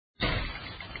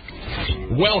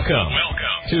Welcome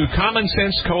to Common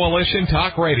Sense Coalition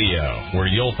Talk Radio, where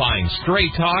you'll find straight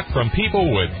talk from people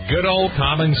with good old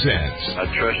common sense.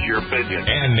 I trust your opinion.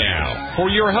 And now, for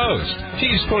your host,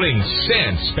 she's putting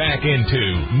sense back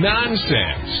into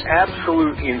nonsense.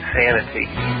 Absolute insanity.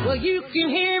 Well, you can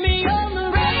hear me on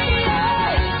the radio.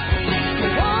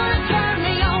 You want to turn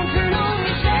me on the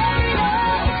stereo.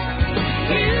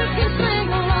 You can sing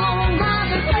along while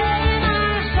they're playing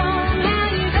our song.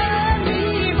 Now you done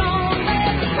me wrong.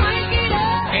 Let's crank it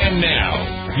up. And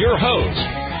now, your host,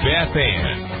 Beth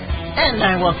Ann. And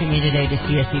I welcome you today to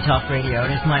CSC Talk Radio.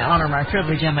 It is my honor, my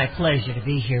privilege, and my pleasure to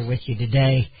be here with you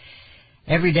today.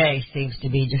 Every day seems to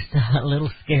be just a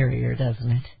little scarier,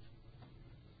 doesn't it?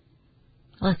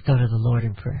 Let's go to the Lord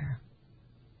in prayer.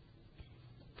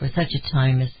 For such a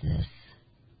time as this,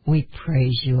 we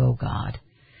praise you, O God,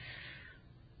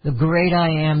 the great I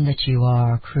am that you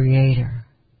are, Creator,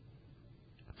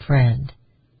 friend,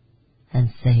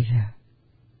 and Savior.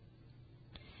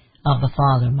 Abba,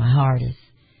 Father, my heart is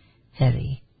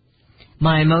heavy.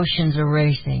 My emotions are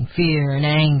racing, fear and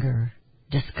anger,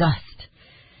 disgust.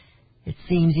 It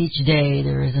seems each day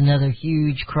there is another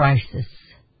huge crisis,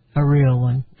 a real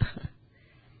one,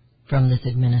 from this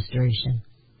administration.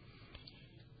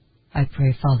 I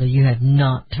pray, Father, you have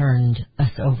not turned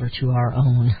us over to our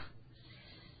own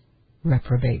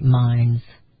reprobate minds.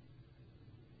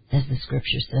 As the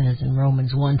scripture says in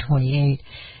Romans 1:28,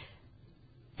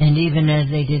 and even as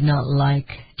they did not like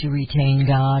to retain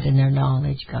God in their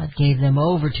knowledge, God gave them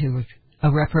over to a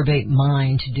reprobate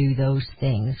mind to do those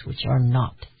things which are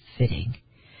not fitting.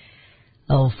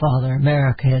 Oh, Father,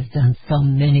 America has done so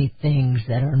many things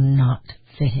that are not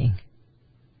fitting.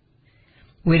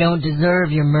 We don't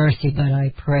deserve your mercy, but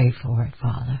I pray for it,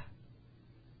 Father.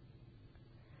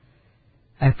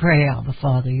 I pray, Abba,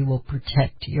 Father, you will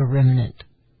protect your remnant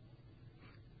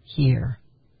here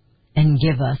and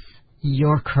give us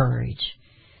your courage.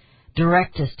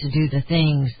 Direct us to do the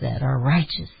things that are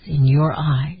righteous in your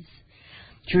eyes,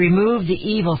 to remove the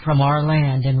evil from our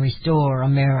land and restore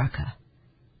America,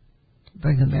 to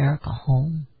bring America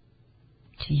home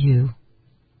to you.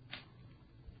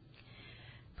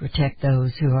 Protect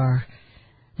those who are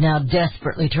now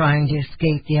desperately trying to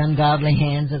escape the ungodly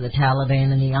hands of the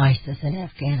Taliban and the ISIS in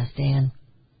Afghanistan.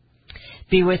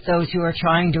 Be with those who are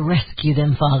trying to rescue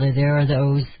them, Father. There are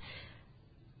those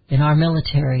in our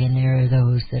military, and there are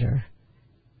those that are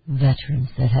veterans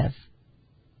that have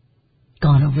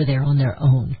gone over there on their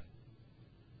own.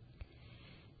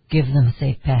 Give them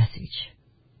safe passage.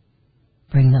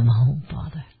 Bring them home,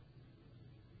 Father.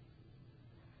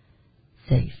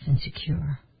 Safe and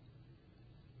secure.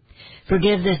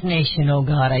 Forgive this nation, O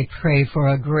God. I pray for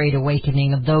a great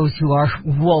awakening of those who are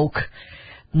woke.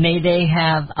 May they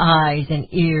have eyes and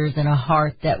ears and a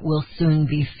heart that will soon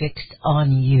be fixed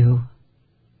on you.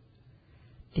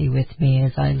 Be with me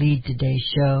as I lead today's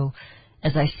show,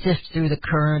 as I sift through the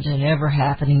current and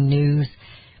ever-happening news.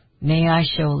 May I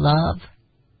show love,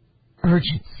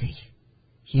 urgency,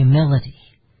 humility,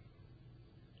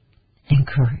 and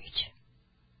courage.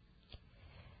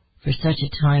 For such a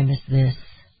time as this,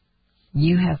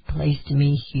 you have placed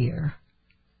me here.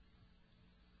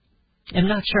 I'm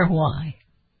not sure why.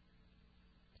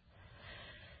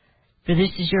 For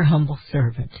this is your humble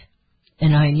servant,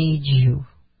 and I need you.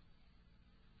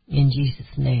 In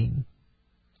Jesus' name,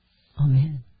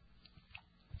 amen.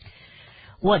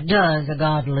 What does a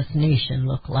godless nation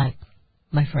look like,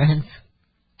 my friends?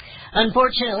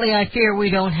 Unfortunately, I fear we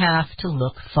don't have to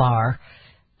look far,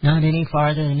 not any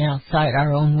farther than outside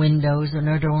our own windows and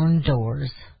our own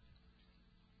doors.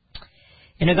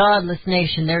 In a godless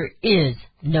nation, there is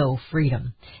no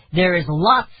freedom. There is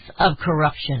lots of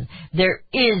corruption. There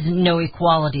is no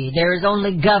equality. There is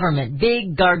only government,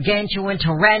 big, gargantuan,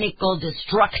 tyrannical,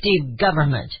 destructive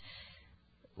government,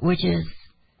 which is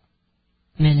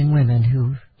men and women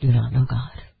who do not know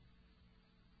God.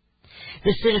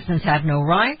 The citizens have no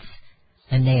rights,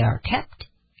 and they are kept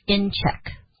in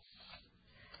check.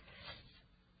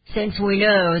 Since we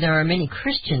know there are many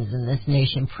Christians in this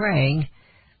nation praying,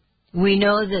 we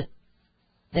know that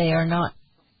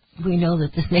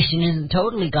this nation isn't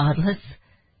totally godless,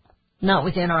 not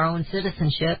within our own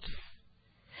citizenships.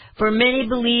 For many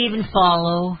believe and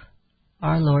follow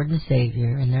our Lord and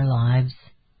Savior in their lives.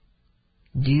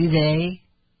 Do they?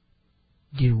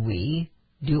 Do we?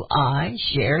 Do I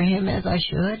share Him as I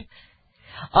should?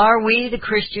 Are we, the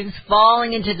Christians,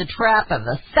 falling into the trap of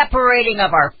the separating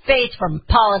of our faith from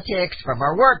politics, from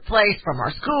our workplace, from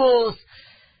our schools?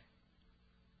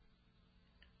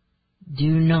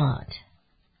 Do not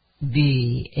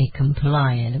be a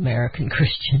compliant American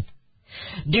Christian.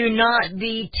 Do not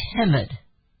be timid.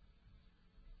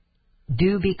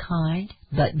 Do be kind,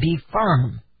 but be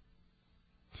firm.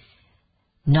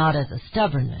 Not as a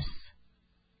stubbornness,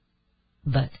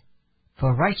 but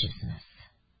for righteousness.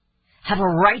 Have a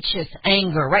righteous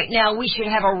anger. Right now we should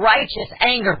have a righteous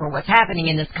anger for what's happening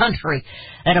in this country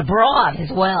and abroad as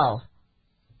well.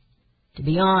 To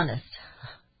be honest,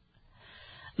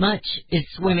 much is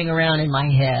swimming around in my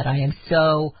head. I am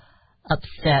so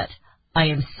upset. I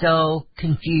am so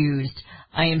confused.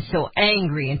 I am so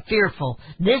angry and fearful.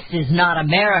 This is not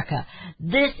America.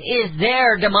 This is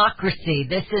their democracy.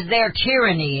 This is their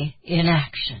tyranny in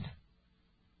action.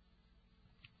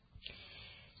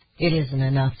 It isn't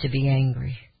enough to be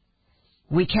angry.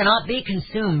 We cannot be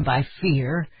consumed by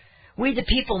fear. We the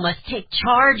people must take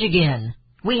charge again.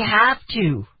 We have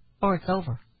to, or it's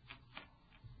over.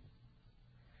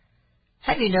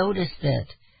 Have you noticed that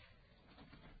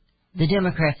the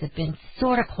Democrats have been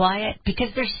sort of quiet? Because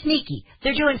they're sneaky.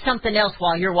 They're doing something else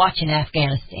while you're watching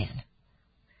Afghanistan.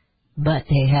 But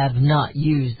they have not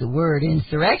used the word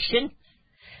insurrection.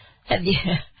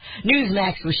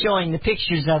 Newsmax was showing the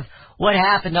pictures of what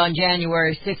happened on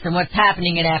January 6th and what's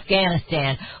happening in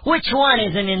Afghanistan. Which one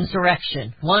is an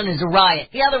insurrection? One is a riot.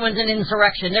 The other one's an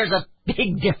insurrection. There's a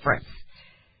big difference.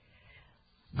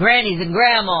 Grannies and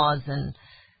grandmas and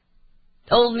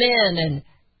old men, and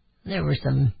there were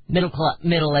some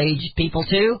middle-aged people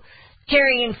too,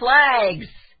 carrying flags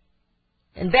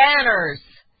and banners,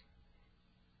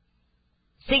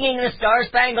 singing the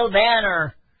Star-Spangled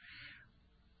Banner.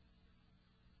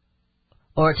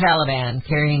 Or Taliban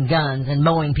carrying guns and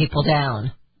mowing people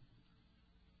down,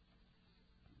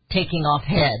 taking off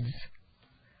heads.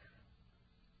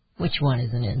 Which one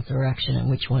is an insurrection and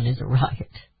which one is a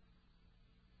riot?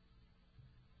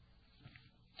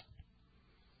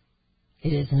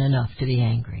 It isn't enough to be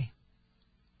angry.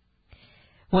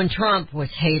 When Trump was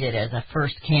hated as a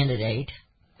first candidate,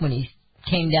 when he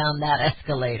came down that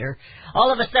escalator,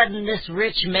 all of a sudden this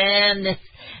rich man,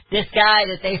 this guy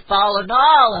that they followed,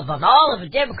 all of the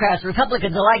Democrats,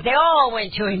 Republicans alike, they all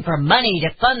went to him for money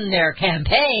to fund their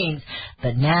campaigns,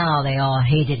 but now they all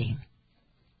hated him.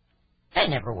 I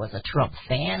never was a Trump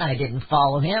fan. I didn't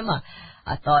follow him.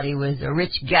 I thought he was a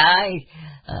rich guy,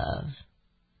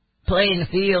 playing the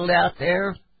field out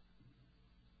there.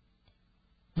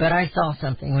 But I saw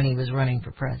something when he was running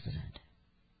for president.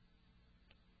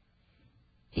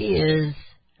 He is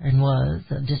and was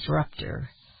a disruptor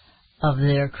of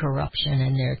their corruption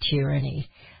and their tyranny,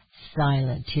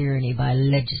 silent tyranny by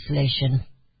legislation.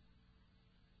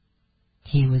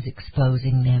 He was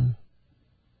exposing them.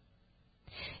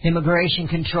 Immigration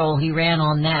control, he ran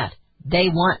on that. They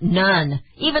want none,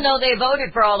 even though they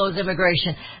voted for all those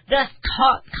immigration. The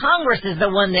Congress is the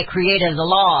one that created the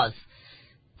laws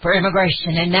for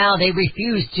immigration, and now they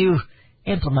refuse to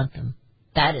implement them.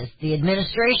 That is the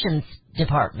administration's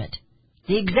department,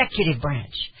 the executive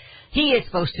branch. He is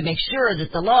supposed to make sure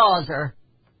that the laws are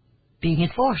being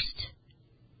enforced.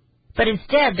 But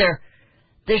instead,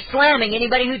 they're slamming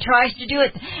anybody who tries to do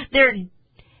it. They're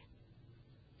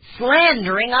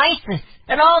slandering ISIS,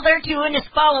 and all they're doing is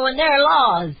following their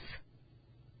laws.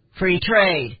 Free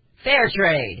trade, fair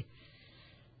trade.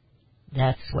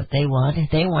 That's what they want.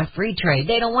 They want free trade.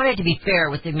 They don't want it to be fair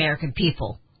with the American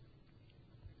people.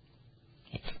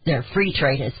 Their free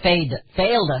trade has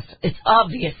failed us. It's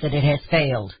obvious that it has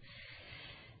failed.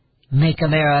 Make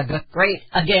America Great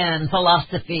Again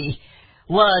philosophy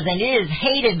was and is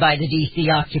hated by the D.C.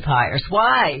 occupiers.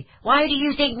 Why? Why do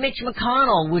you think Mitch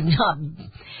McConnell would not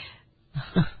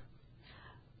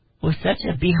was such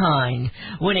a behind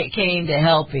when it came to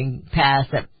helping pass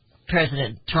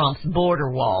President Trump's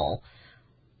border wall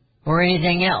or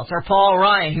anything else? Or Paul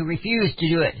Ryan, who refused to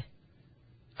do it.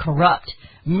 Corrupt,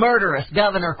 murderous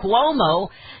Governor Cuomo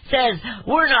says,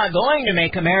 we're not going to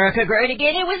make America great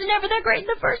again. It was never that great in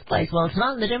the first place. Well, it's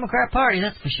not in the Democrat Party,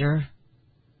 that's for sure.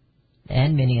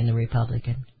 And many in the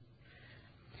Republican.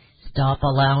 Stop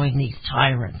allowing these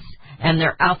tyrants and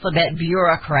their alphabet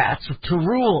bureaucrats to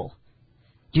rule.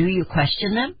 Do you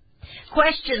question them?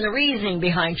 Question the reasoning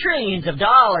behind trillions of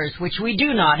dollars, which we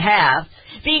do not have,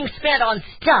 being spent on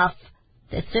stuff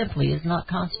that simply is not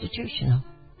constitutional.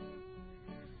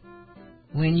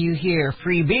 When you hear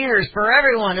free beers for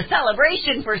everyone, a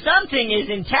celebration for something is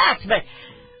intact, but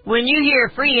when you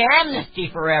hear free amnesty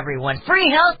for everyone,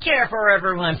 free health care for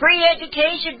everyone, free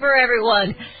education for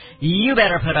everyone, you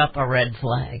better put up a red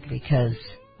flag because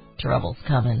trouble's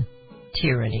coming.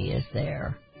 Tyranny is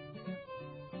there.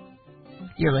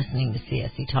 You're listening to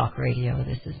CSC Talk Radio.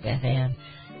 This is Beth Ann.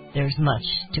 There's much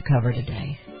to cover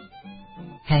today.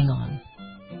 Hang on.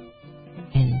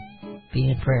 And be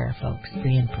in prayer, folks.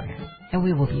 Be in prayer. And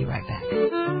we will be right back.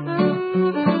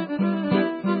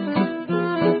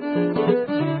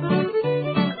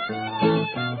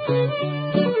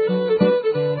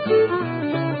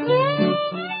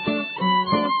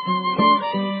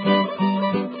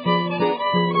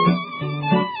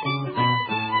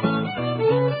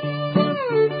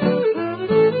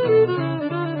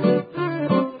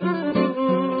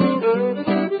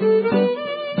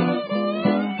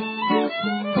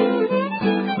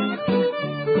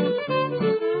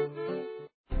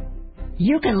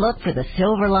 You can look for the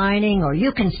silver lining, or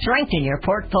you can strengthen your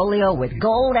portfolio with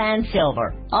gold and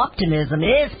silver. Optimism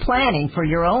is planning for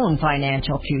your own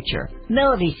financial future.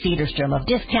 Melody Cedarstrom of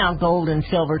Discount Gold and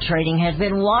Silver Trading has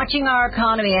been watching our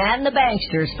economy and the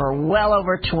banksters for well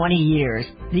over 20 years.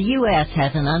 The U.S.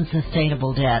 has an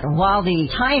unsustainable debt. While the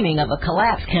timing of a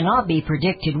collapse cannot be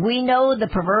predicted, we know the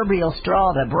proverbial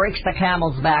straw that breaks the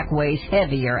camel's back weighs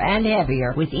heavier and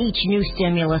heavier with each new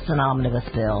stimulus and omnibus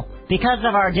bill. Because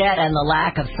of our debt and the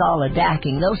lack of solid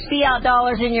backing, those fiat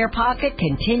dollars in your pocket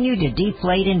continue to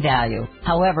deflate in value.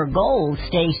 However, gold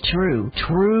stays true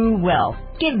wealth.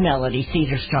 Give Melody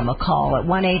Cedarstrom a call at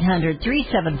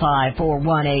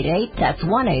 1-800-375-4188. That's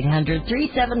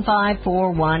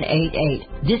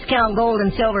 1-800-375-4188. Discount Gold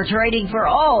and Silver Trading for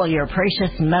all your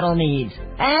precious metal needs.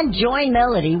 And join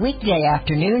Melody weekday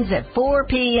afternoons at 4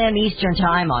 p.m. Eastern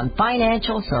Time on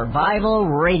Financial Survival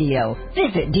Radio.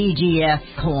 Visit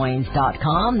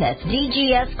DGScoins.com. That's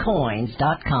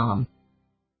DGScoins.com.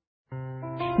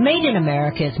 Made in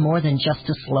America is more than just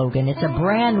a slogan. It's a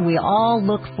brand we all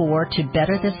look for to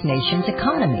better this nation's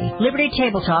economy. Liberty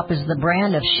Tabletop is the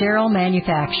brand of Sherrill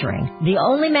Manufacturing, the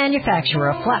only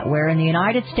manufacturer of flatware in the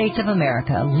United States of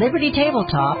America. Liberty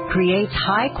Tabletop creates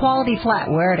high-quality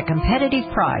flatware at a competitive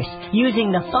price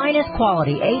using the finest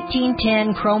quality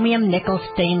 1810 chromium nickel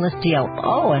stainless steel.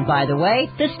 Oh, and by the way,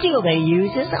 the steel they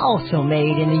use is also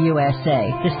made in the USA.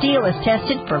 The steel is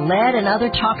tested for lead and other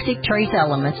toxic trace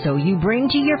elements, so you bring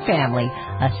to your family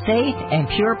a safe and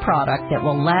pure product that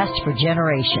will last for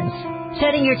generations.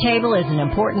 Setting your table is an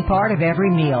important part of every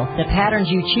meal. The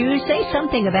patterns you choose say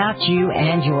something about you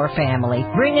and your family.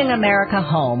 Bringing America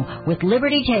home with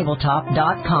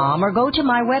LibertyTabletop.com, or go to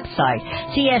my website,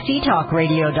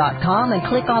 CSETalkRadio.com, and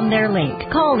click on their link.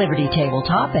 Call Liberty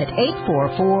Tabletop at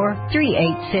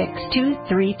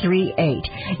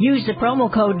 844-386-2338. Use the promo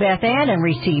code BethAnn and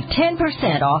receive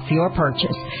 10% off your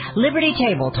purchase.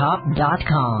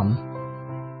 LibertyTabletop.com.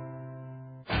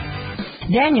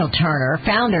 Daniel Turner,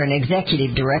 founder and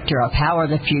executive director of Power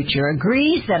the Future,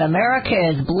 agrees that America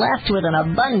is blessed with an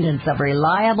abundance of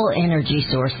reliable energy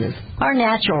sources. Our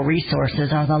natural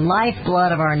resources are the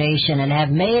lifeblood of our nation and have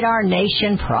made our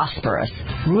nation prosperous.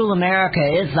 Rural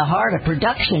America is the heart of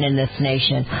production in this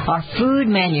nation. Our food,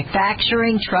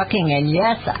 manufacturing, trucking, and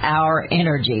yes, our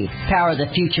energy. Power the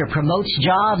Future promotes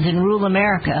jobs in rural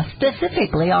America,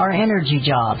 specifically our energy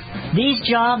jobs. These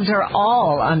jobs are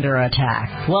all under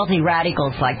attack. Wealthy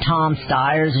radicals like Tom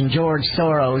Stiers and George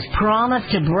Soros promise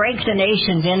to break the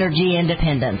nation's energy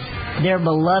independence. Their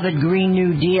beloved Green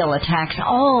New Deal attacks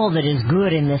all that is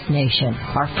good in this nation.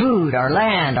 Our food, our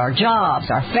land, our jobs,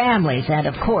 our families, and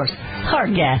of course, our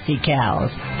gassy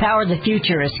cows. Power the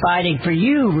Future is fighting for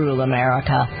you, rural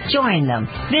America. Join them.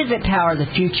 Visit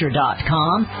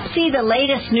PowerTheFuture.com. See the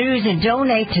latest news and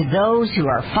donate to those who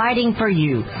are fighting for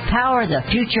you.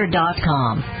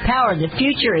 PowerTheFuture.com. Power the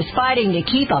Future is fighting to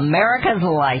keep America's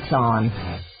lights on.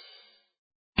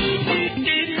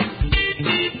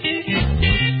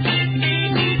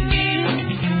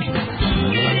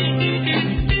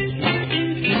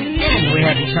 We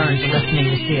have returned to listening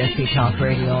to CSC Talk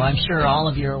Radio. I'm sure all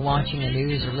of you are watching the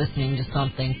news or listening to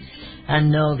something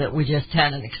and know that we just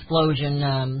had an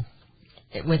explosion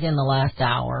within the last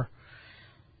hour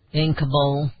in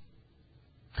Kabul,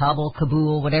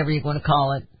 whatever you want to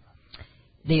call it,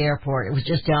 the airport. It was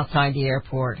just outside the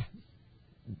airport.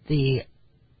 The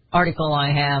article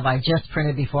I just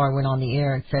printed before I went on the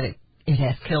air and said it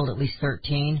has killed at least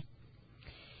 13.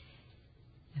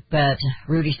 But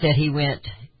Rudy said he went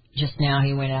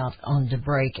out on the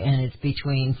break, and it's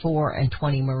between 4 and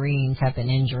 20 Marines have been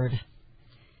injured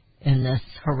in this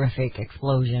horrific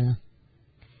explosion.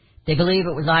 They believe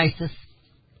it was ISIS.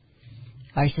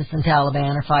 ISIS and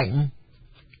Taliban are fighting,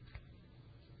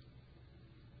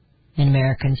 and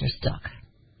Americans are stuck.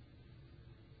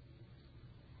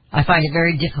 I find it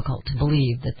very difficult to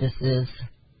believe that this is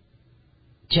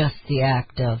just the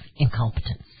act of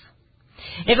incompetence.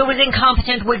 If it was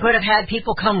incompetent, we could have had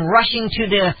people come rushing to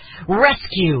the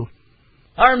rescue.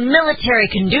 Our military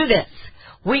can do this.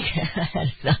 I had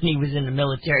a son, he was in the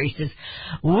military. He says,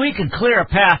 we could clear a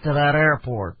path to that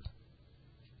airport.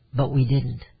 But we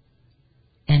didn't.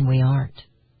 And we aren't.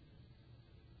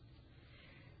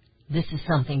 This is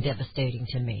something devastating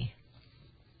to me.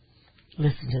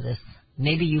 Listen to this.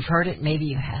 Maybe you've heard it, maybe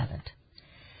you haven't.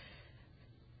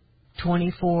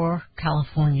 24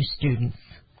 California students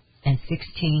and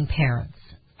 16 parents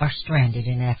are stranded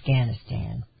in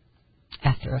Afghanistan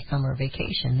after a summer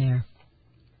vacation there.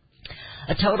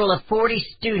 A total of 40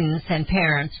 students and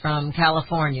parents from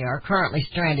California are currently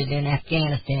stranded in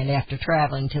Afghanistan after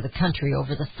traveling to the country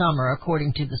over the summer,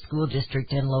 according to the school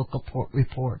district and local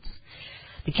reports.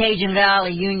 The Cajun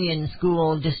Valley Union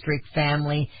School District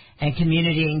Family and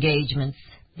Community Engagements,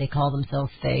 they call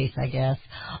themselves FACE, I guess,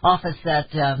 office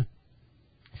that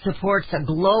supports a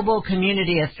global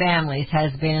community of families,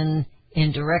 has been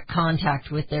in direct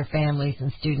contact with their families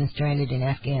and students stranded in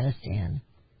Afghanistan,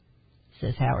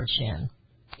 says Howard Shen.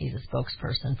 He's a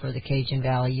spokesperson for the Cajun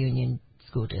Valley Union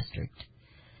School District.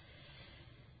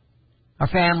 Our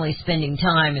family spending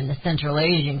time in the Central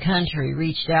Asian country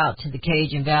reached out to the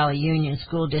Cajun Valley Union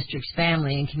School District's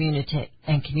Family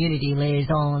and Community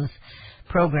Liaisons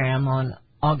program on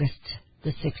August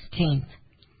the 16th,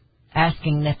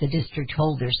 asking that the district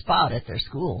hold their spot at their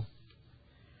school.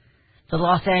 The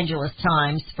Los Angeles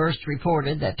Times first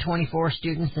reported that 24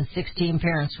 students and 16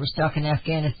 parents were stuck in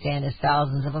Afghanistan as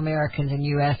thousands of Americans and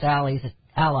U.S.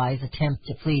 allies attempt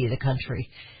to flee the country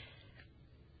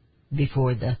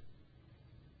before the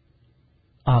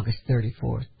August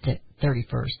 31st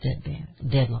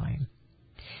deadline.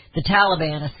 The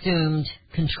Taliban assumed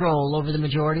control over the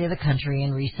majority of the country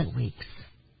in recent weeks.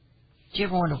 Do you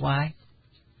ever wonder why?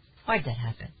 Why did that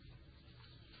happen?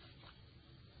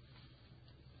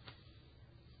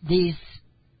 These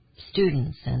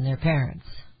students and their parents,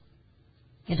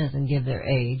 it doesn't give their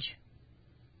age.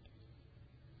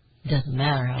 It doesn't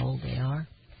matter how old they are.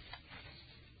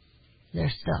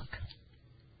 They're stuck.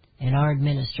 And our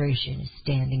administration is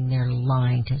standing there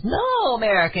lying to us. No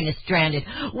American is stranded.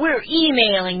 We're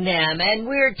emailing them, and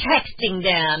we're texting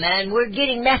them, and we're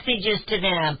getting messages to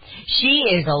them. She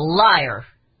is a liar.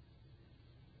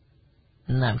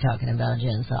 And I'm talking about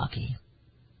Jen Psaki.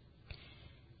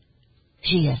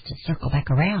 She has to circle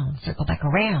back around.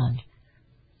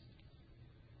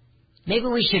 Maybe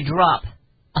we should drop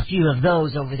a few of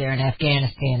those over there in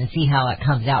Afghanistan and see how it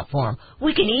comes out for them.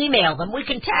 We can email them. We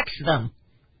can text them.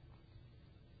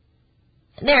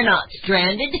 They're not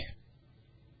stranded.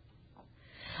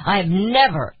 I've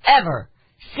never, ever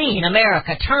seen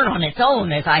America turn on its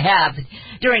own as I have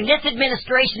during this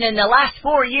administration in the last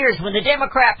 4 years, when the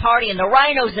Democrat Party and the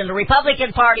rhinos and the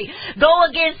Republican Party go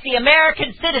against the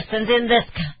American citizens in this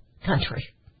country.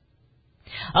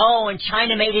 Oh, and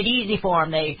China made it easy for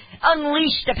them. They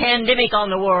unleashed a pandemic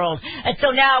on the world. And so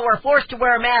now we're forced to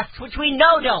wear masks, which we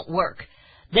know don't work.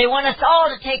 They want us all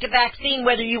to take a vaccine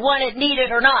whether you want it, need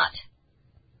it, or not.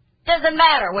 Doesn't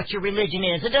matter what your religion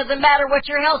is. It doesn't matter what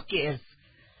your health is.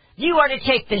 You are to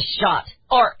take this shot,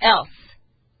 or else.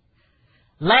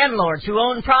 Landlords who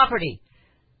own property,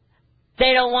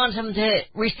 they don't want them to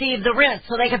receive the rent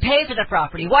so they can pay for the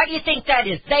property. Why do you think that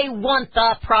is? They want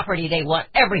the property. They want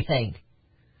everything.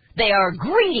 They are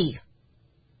greedy.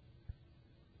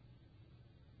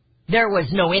 There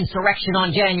was no insurrection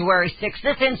on January 6th.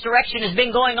 This insurrection has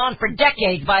been going on for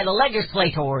decades by the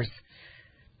legislators,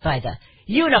 by the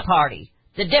Uniparty,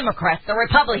 the Democrats, the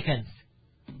Republicans.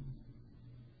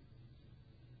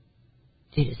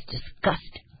 It is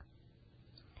disgusting.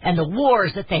 And the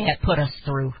wars that they have put us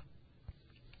through.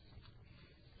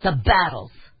 The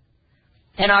battles.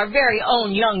 And our very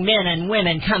own young men and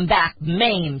women come back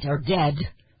maimed or dead.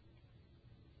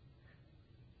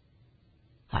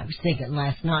 I was thinking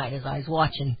last night as I was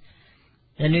watching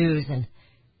the news, and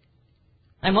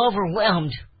I'm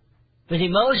overwhelmed with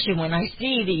emotion when I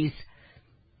see these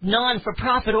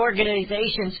non-for-profit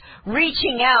organizations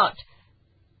reaching out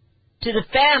to the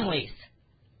families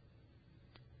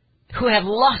who have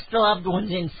lost loved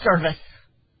ones in service.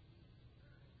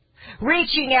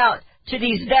 Reaching out to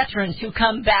these veterans who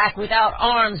come back without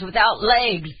arms, without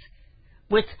legs,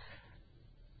 with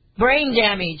brain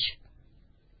damage.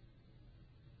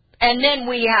 And then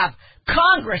we have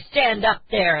Congress stand up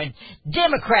there and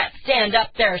Democrats stand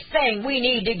up there saying we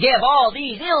need to give all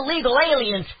these illegal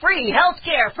aliens free health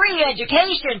care, free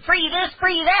education, free this,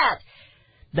 free that.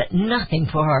 But nothing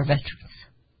for our veterans.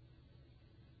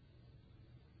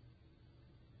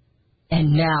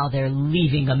 And now they're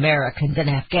leaving Americans in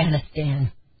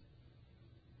Afghanistan.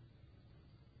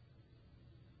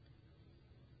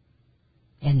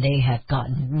 And they have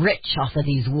gotten rich off of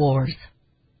these wars.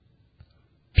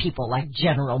 People like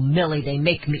General Milley, they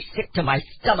make me sick to my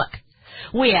stomach.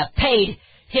 We have paid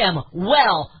him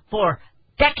well for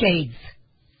decades.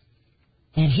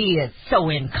 And he is so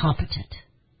incompetent.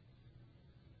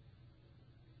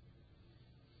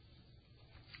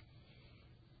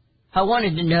 I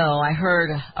wanted to know, I heard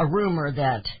a rumor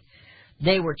that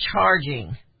they were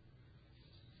charging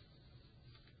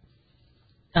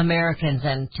Americans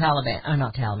and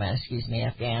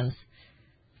Afghans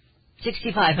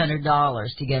 $6,500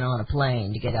 to get on a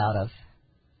plane to get out of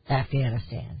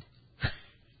Afghanistan.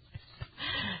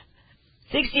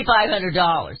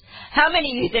 $6,500. How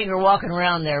many of you think are walking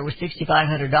around there with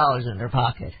 $6,500 in their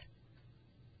pocket?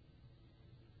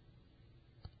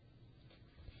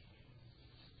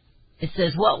 It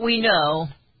says what we know,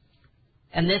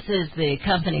 and this is the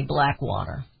company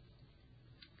Blackwater.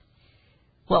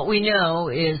 What we know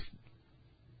is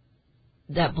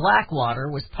that Blackwater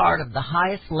was part of the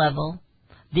highest level,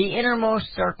 the innermost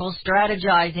circle,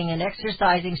 strategizing and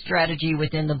exercising strategy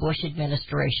within the Bush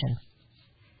administration.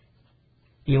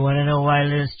 You want to know why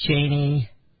Liz Cheney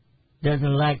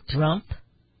doesn't like Trump?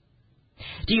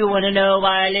 Do you want to know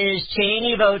why Liz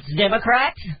Cheney votes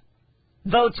Democrat?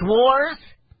 Votes wars?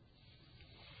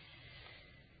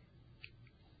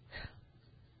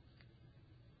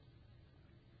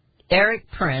 Eric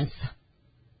Prince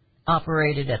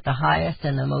operated at the highest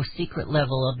and the most secret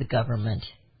level of the government.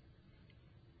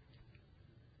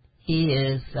 He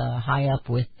is high up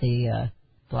with the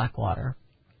Blackwater.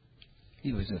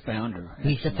 He was the founder.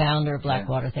 He's the founder of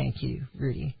Blackwater. Yeah. Thank you,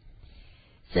 Rudy.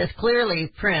 Says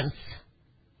clearly Prince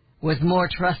was more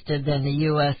trusted than the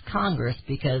U.S. Congress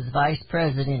because Vice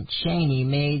President Cheney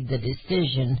made the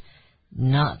decision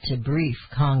not to brief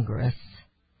Congress.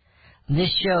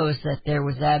 This shows that there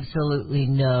was absolutely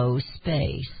no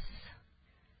space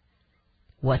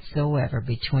whatsoever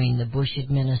between the Bush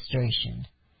administration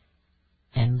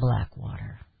and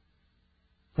Blackwater.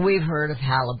 We've heard of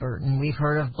Halliburton, we've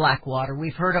heard of Blackwater,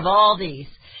 we've heard of all these.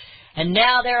 And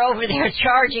now they're over there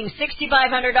charging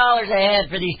 $6,500 a head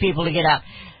for these people to get out.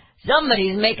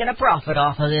 Somebody's making a profit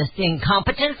off of this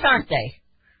incompetence, aren't they?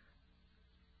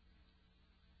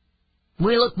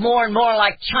 We look more and more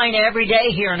like China every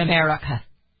day here in America.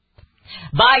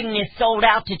 Biden is sold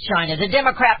out to China. The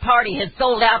Democrat Party has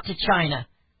sold out to China.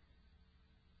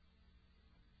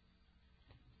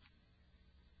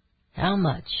 How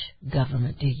much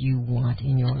government do you want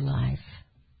in your life?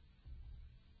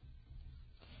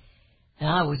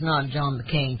 Now, I was not a John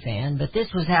McCain fan, but this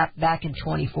was back in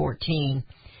 2014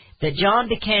 that John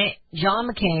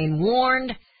McCain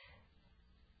warned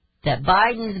that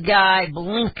Biden's guy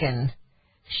Blinken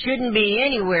shouldn't be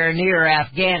anywhere near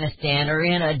Afghanistan or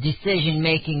in a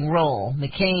decision-making role.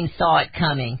 McCain saw it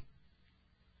coming,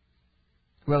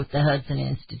 wrote the Hudson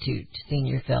Institute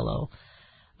senior fellow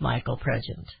Michael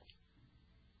Pregent.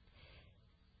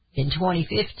 In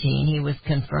 2015, he was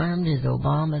confirmed as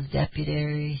Obama's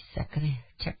Deputy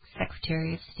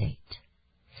Secretary of State.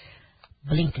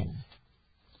 Blinken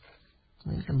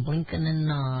and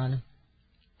nod.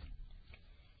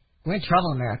 We're in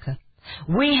trouble, America.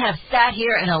 We have sat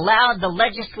here and allowed the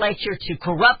legislature to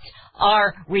corrupt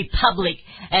our republic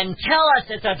and tell us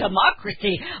it's a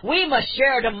democracy. We must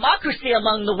share democracy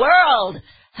among the world.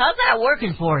 How's that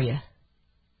working for you?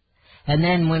 And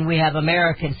then when we have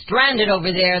Americans stranded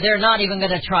over there, they're not even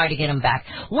going to try to get them back.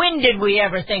 When did we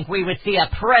ever think we would see a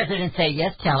president say,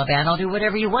 yes, Taliban, I'll do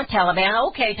whatever you want, Taliban.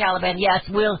 Okay, Taliban, yes,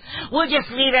 we'll just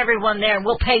leave everyone there and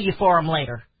we'll pay you for them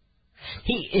later.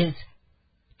 He is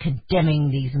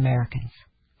condemning these Americans.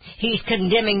 He's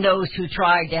condemning those who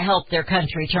tried to help their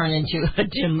country turn into a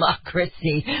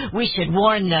democracy. We should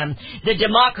warn them. The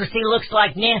democracy looks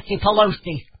like Nancy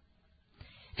Pelosi.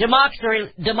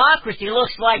 Democracy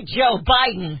looks like Joe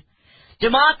Biden.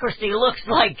 Democracy looks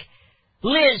like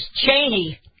Liz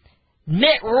Cheney,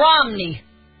 Mitt Romney.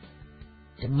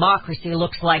 Democracy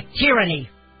looks like tyranny,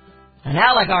 an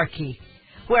oligarchy,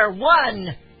 where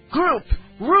one group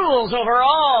rules over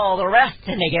all the rest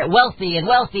and they get wealthy and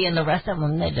wealthy and the rest of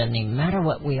them, it doesn't even matter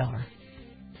what we are.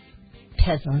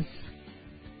 Peasants.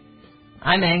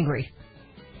 I'm angry.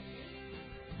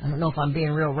 I don't know if I'm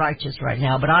being real righteous right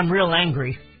now, but I'm real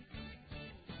angry.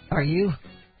 Are you?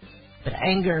 But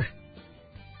anger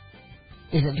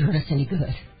isn't doing us any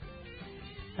good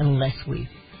unless we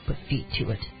put feet to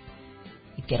it.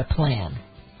 Get a plan.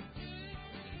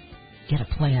 Get a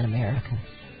plan, America.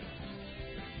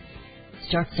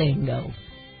 Start saying no.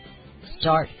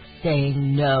 Start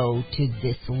saying no to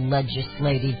this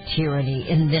legislative tyranny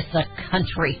in this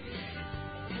country.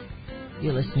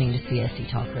 You're listening to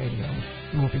CSC Talk Radio.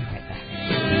 We'll be right back.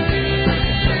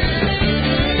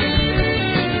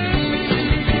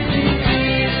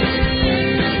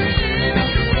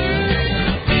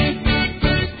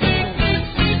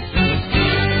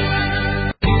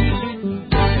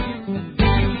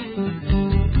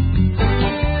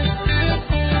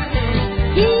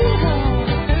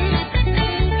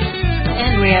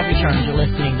 You're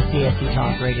listening to CSC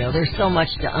Talk Radio. There's so much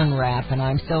to unwrap, and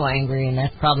I'm so angry, and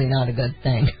that's probably not a good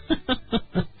thing.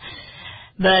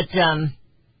 But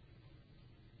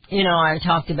You know, I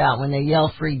talked about when they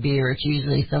yell free beer, it's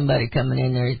usually somebody coming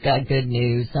in there who's got good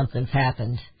news, something's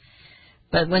happened.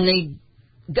 But when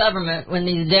the government, when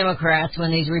these Democrats,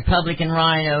 when these Republican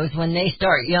rhinos, when they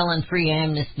start yelling free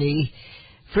amnesty,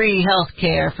 free health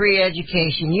care, free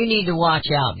education, you need to watch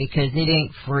out because it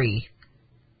ain't free.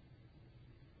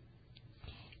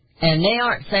 And they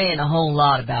aren't saying a whole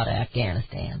lot about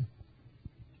Afghanistan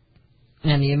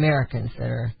and the Americans that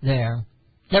are there.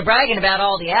 They're bragging about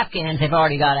all the Afghans they've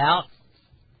already got out.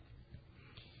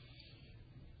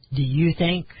 Do you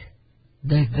think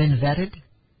they've been vetted?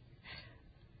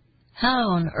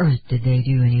 How on earth did they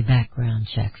do any background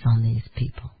checks on these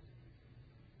people?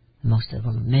 Most of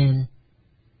them men.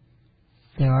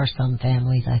 There are some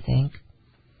families, I think.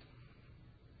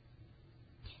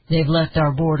 They've left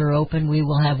our border open. We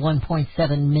will have 1.7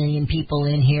 million people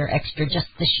in here extra just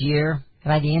this year,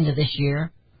 by the end of this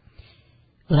year.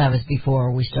 Well, that was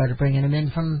before we started bringing them in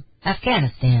from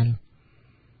Afghanistan.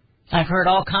 I've heard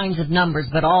all kinds of numbers,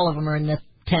 but all of them are in the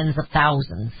tens of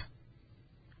thousands.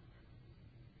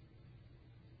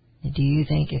 Do you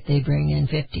think if they bring in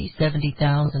 50,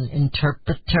 70,000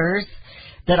 interpreters,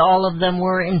 that all of them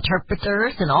were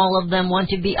interpreters and all of them want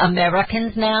to be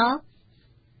Americans now?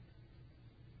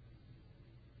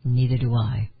 Neither do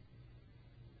I.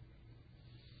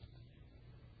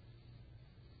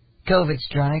 COVID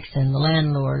strikes and the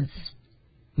landlords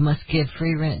must give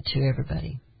free rent to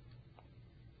everybody.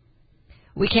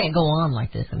 We can't go on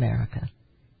like this, America.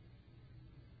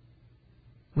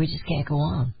 We just can't go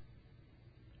on.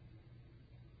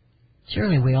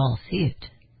 Surely we all see it.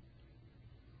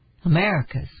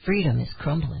 America's freedom is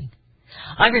crumbling.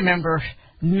 I remember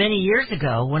many years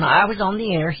ago when I was on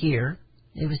the air here,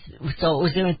 it was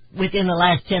within the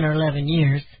last 10 or 11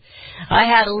 years, I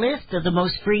had a list of the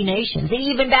most free nations.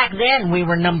 Even back then, we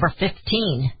were number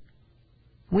 15.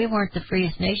 We weren't the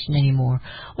freest nation anymore.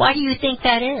 Why do you think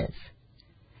that is?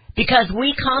 Because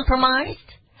we compromised?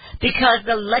 Because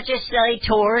the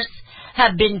legislators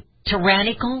have been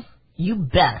tyrannical? You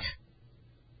bet.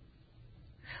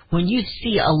 When you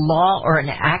see a law or an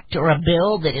act or a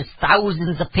bill that is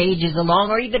thousands of pages long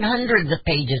or even hundreds of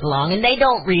pages long and they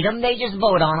don't read them, they just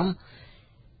vote on them,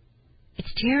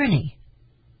 it's tyranny.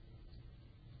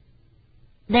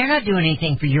 They're not doing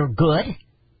anything for your good.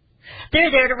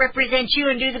 They're there to represent you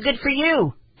and do the good for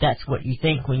you. That's what you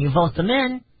think when you vote them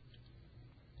in.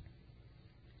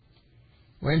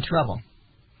 We're in trouble.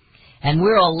 And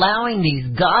we're allowing these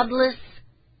godless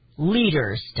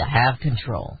leaders to have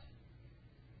control.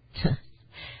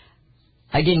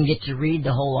 I didn't get to read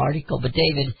the whole article, but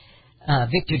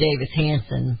Victor Davis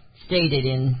Hanson stated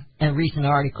in a recent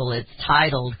article, it's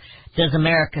titled, "Does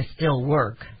America Still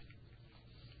Work?"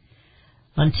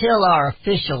 Until our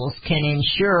officials can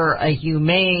ensure a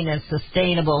humane and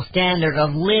sustainable standard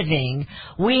of living,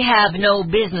 we have no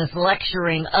business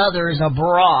lecturing others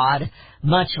abroad,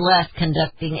 much less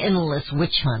conducting endless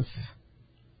witch hunts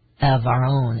of our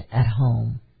own at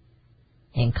home.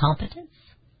 Incompetence?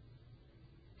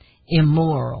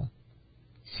 Immoral,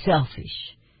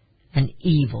 selfish, and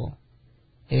evil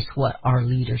is what our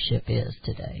leadership is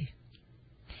today.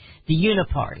 The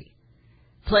Uniparty,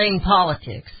 playing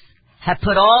politics, have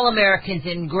put all Americans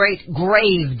in great,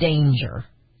 grave danger.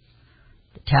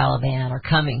 The Taliban are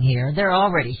coming here. They're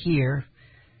already here.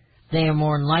 They are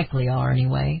more than likely are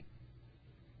anyway.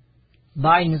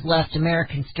 Biden has left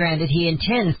Americans stranded. He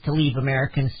intends to leave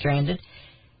Americans stranded.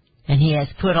 And he has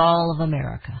put all of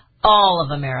America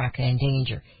in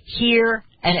danger, here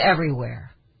and everywhere.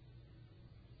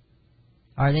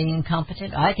 Are they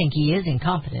incompetent? I think he is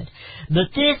incompetent. But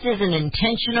this is an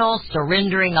intentional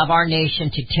surrendering of our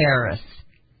nation to terrorists.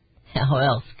 How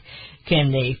else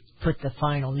can they put the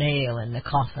final nail in the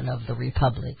coffin of the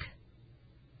Republic?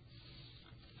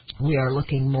 We are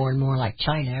looking more and more like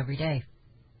China every day.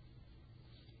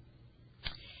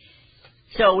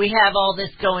 So we have all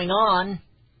this going on,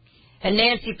 and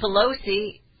Nancy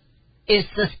Pelosi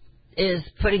is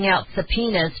putting out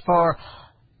subpoenas for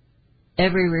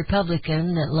every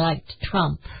Republican that liked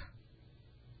Trump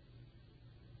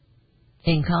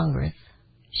in Congress.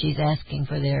 She's asking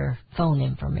for their phone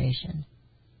information.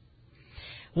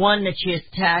 One that she has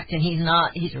attacked, and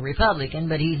he's a Republican,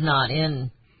 but he's not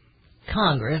in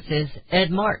Congress, is Ed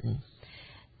Martin.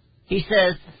 He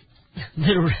says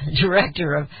the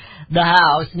director of the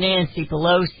House, Nancy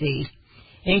Pelosi,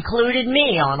 included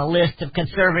me on a list of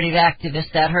conservative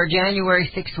activists that her January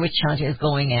 6th witch hunt is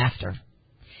going after.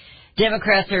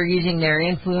 Democrats are using their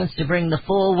influence to bring the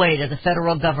full weight of the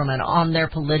federal government on their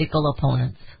political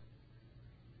opponents.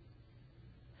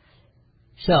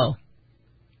 So,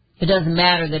 It doesn't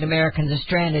matter that Americans are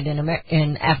stranded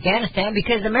in Afghanistan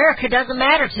because America doesn't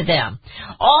matter to them.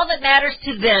 All that matters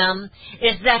to them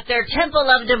is that their temple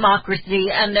of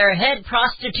democracy and their head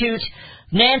prostitute,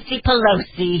 Nancy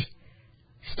Pelosi,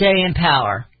 stay in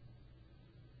power.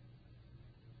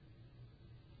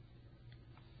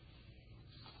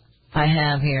 I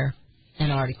have here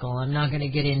an article. I'm not going to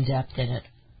get in depth in it.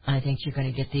 I think you're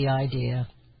going to get the idea.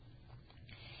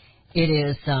 It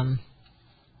is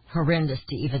horrendous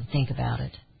to even think about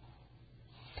it.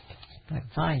 If I can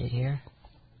find it here.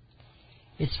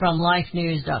 It's from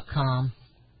lifenews.com.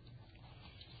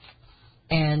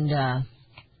 And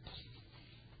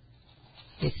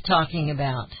it's talking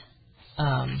about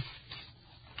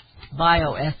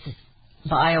bioethics.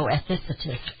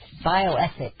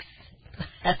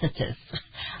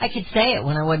 I could say it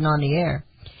when I wasn't on the air.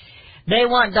 They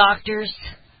want doctors.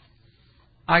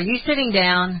 Are you sitting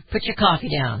down? Put your coffee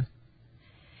down.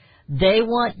 They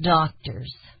want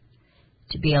doctors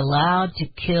to be allowed to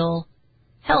kill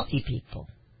healthy people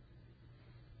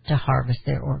to harvest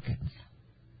their organs.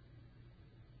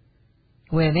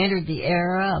 We have entered the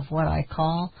era of what I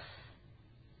call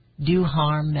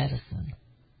do-harm medicine,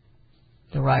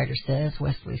 the writer says,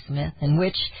 Wesley Smith, in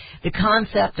which the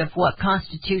concept of what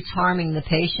constitutes harming the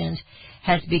patient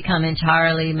has become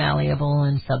entirely malleable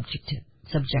and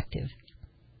subjective.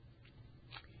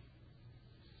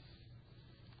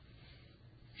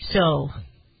 So,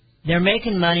 they're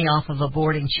making money off of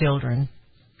aborting children,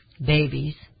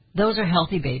 babies. Those are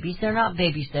healthy babies. They're not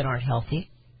babies that aren't healthy.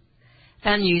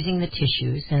 And using the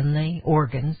tissues and the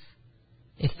organs,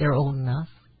 if they're old enough,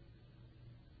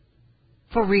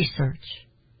 for research,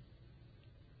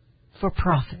 for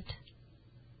profit.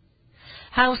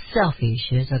 How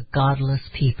selfish is a godless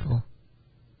people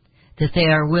that they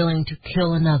are willing to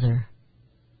kill another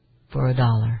for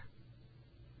 $1,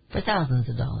 for thousands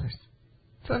of dollars,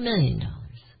 for $1 million.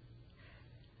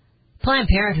 Planned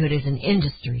Parenthood is an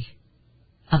industry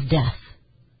of death.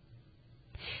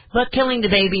 But killing the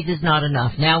babies is not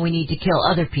enough. Now we need to kill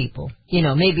other people. You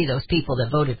know, maybe those people that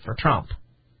voted for Trump.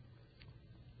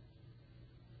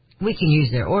 We can use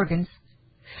their organs.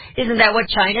 Isn't that what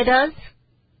China does?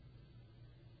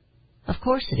 Of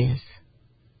course it is.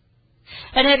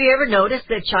 And have you ever noticed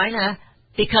that China,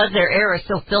 because their air is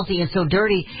so filthy and so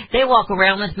dirty, they walk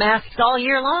around with masks all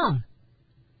year long?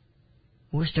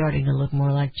 We're starting to look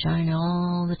more like China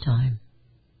all the time.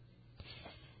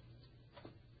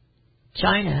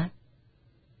 China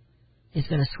is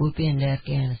going to swoop into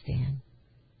Afghanistan.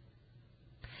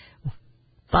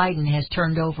 Biden has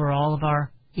turned over all of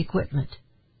our equipment.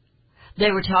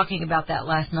 They were talking about that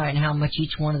last night and how much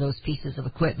each one of those pieces of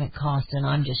equipment cost, and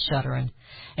I'm just shuddering.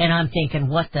 And I'm thinking,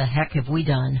 what the heck have we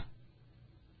done?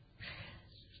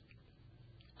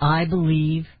 I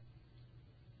believe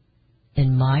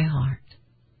in my heart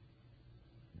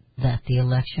that the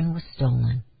election was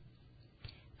stolen,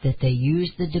 that they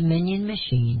used the Dominion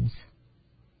machines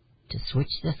to switch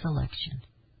this election.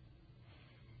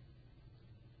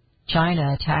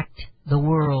 China attacked the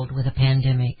world with a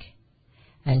pandemic,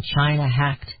 and China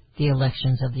hacked the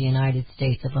elections of the United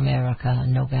States of America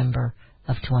in November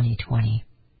of 2020.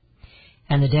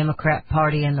 And the Democrat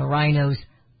Party and the rhinos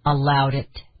allowed it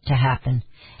to happen.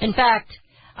 In fact,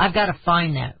 I've got to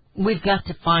find that. We've got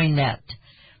to find that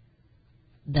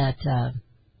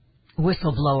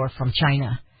whistleblower from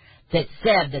China that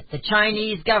said that the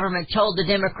Chinese government told the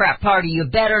Democrat Party, you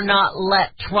better not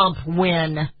let Trump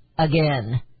win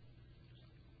again.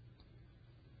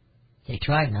 They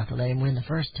tried not to let him win the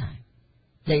first time.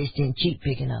 They just didn't cheat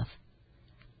big enough.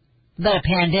 But a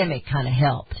pandemic kind of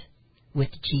helped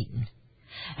with the cheating.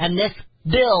 And this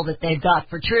bill that they've got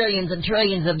for trillions and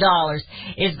trillions of dollars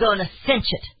is going to cinch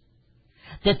it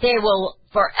that they will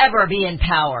forever be in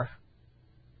power.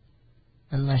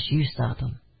 Unless you stop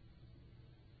them.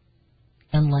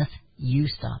 Unless you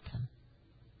stop them.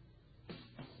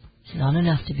 It's not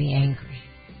enough to be angry.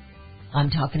 I'm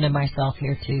talking to myself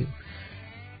here too.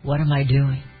 What am I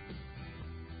doing?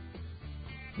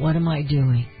 What am I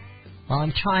doing? Well,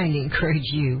 I'm trying to encourage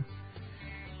you.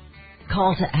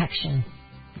 Call to action.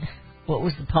 What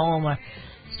was the poem or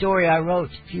story I wrote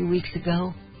a few weeks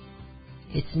ago?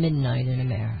 It's midnight in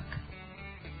America.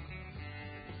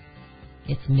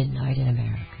 It's midnight in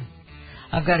America.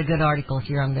 I've got a good article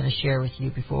here I'm going to share with you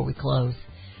before we close.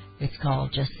 It's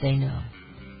called Just Say No.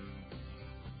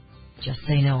 Just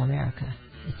Say No, America.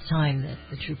 It's time that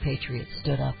the true patriots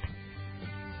stood up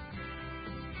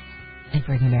and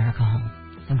bring America home.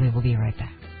 And we will be right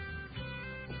back.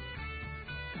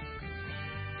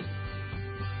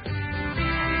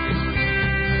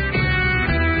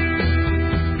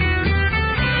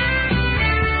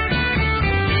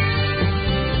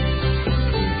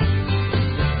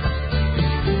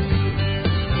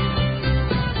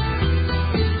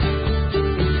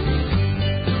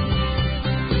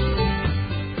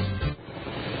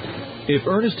 If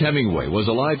Ernest Hemingway was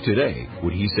alive today,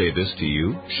 would he say this to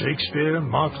you? Shakespeare,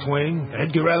 Mark Twain,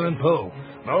 Edgar Allan Poe,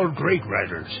 all great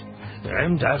writers.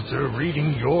 And after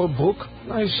reading your book,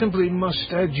 I simply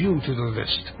must add you to the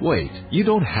list. Wait, you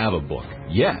don't have a book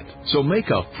yet. So make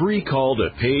a free call to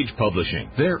Page Publishing.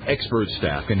 Their expert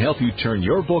staff can help you turn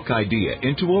your book idea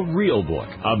into a real book,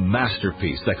 a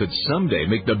masterpiece that could someday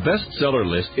make the bestseller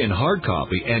list in hard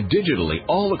copy and digitally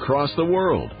all across the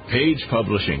world. Page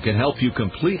Publishing can help you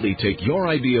completely take your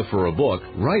idea for a book,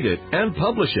 write it, and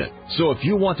publish it. So if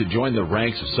you want to join the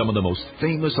ranks of some of the most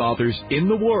famous authors in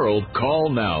the world, call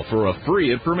now for a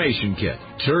free information kit.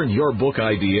 Turn your book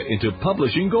idea into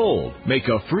publishing gold. Make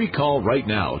a free call right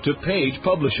now to Page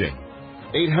Publishing.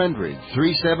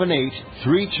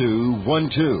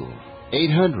 800-378-3212.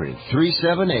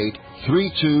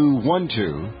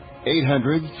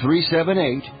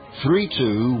 800-378-3212.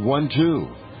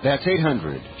 800-378-3212. That's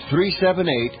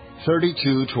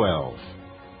 800-378-3212.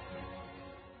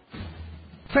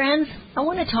 Friends, I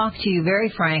want to talk to you very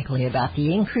frankly about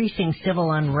the increasing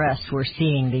civil unrest we're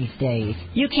seeing these days.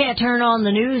 You can't turn on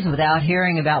the news without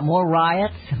hearing about more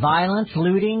riots, violence,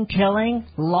 looting, killing,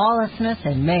 lawlessness,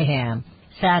 and mayhem.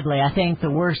 Sadly, I think the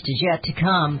worst is yet to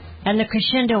come, and the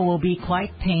crescendo will be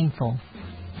quite painful.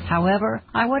 However,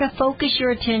 I want to focus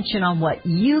your attention on what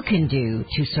you can do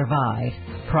to survive.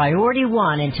 Priority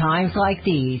one in times like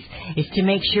these is to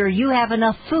make sure you have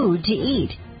enough food to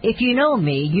eat. If you know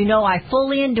me, you know I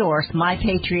fully endorse My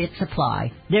Patriot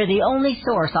Supply. They're the only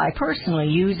source I personally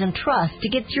use and trust to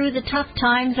get through the tough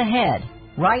times ahead.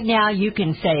 Right now, you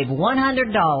can save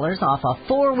 $100 off a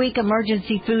 4-week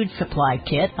emergency food supply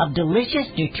kit of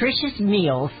delicious, nutritious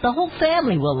meals the whole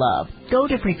family will love. Go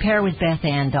to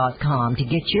preparewithbethann.com to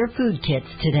get your food kits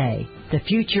today. The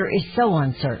future is so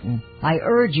uncertain. I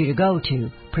urge you to go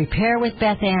to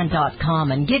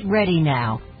preparewithbethann.com and get ready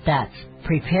now. That's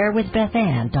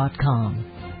preparewithbethann.com.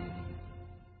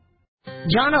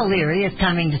 John O'Leary is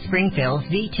coming to Springfield's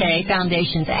Vitae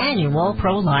Foundation's annual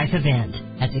pro-life event.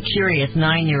 As a curious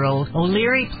 9-year-old,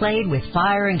 O'Leary played with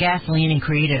fire and gasoline and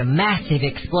created a massive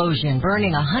explosion,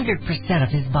 burning 100% of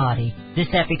his body.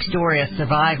 This epic story of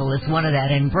survival is one of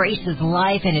that embraces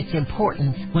life and its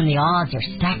importance when the odds are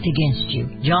stacked against you.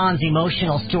 John's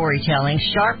emotional storytelling,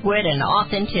 sharp wit, and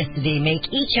authenticity make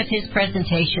each of his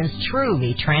presentations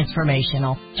truly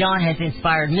transformational. John has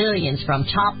inspired millions from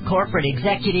top corporate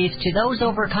executives to those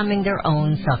overcoming their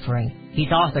own suffering. He's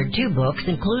authored 2 books,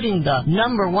 including the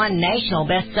 #1 national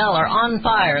bestseller, On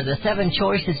Fire, The 7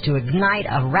 Choices to Ignite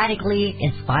a Radically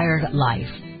Inspired Life.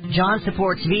 John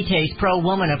supports Vitae's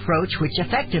pro-woman approach, which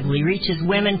effectively reaches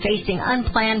women facing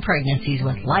unplanned pregnancies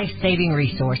with life-saving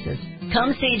resources.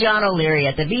 Come see John O'Leary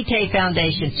at the Vitae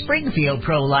Foundation Springfield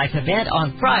Pro-Life event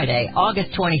on Friday,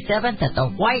 August 27th at the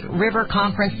White River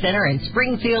Conference Center in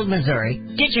Springfield, Missouri.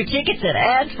 Get your tickets at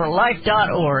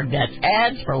adsforlife.org. That's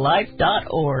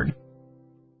adsforlife.org.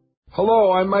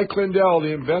 Hello, I'm Mike Lindell,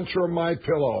 the inventor of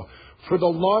MyPillow. For the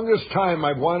longest time,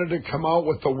 I've wanted to come out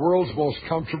with the world's most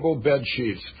comfortable bed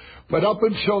sheets. But up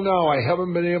until now, I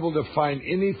haven't been able to find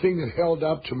anything that held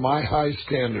up to my high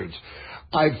standards.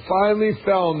 I finally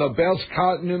found the best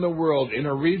cotton in the world in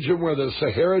a region where the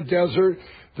Sahara Desert,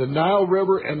 the Nile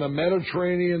River, and the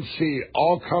Mediterranean Sea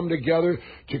all come together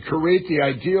to create the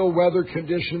ideal weather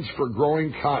conditions for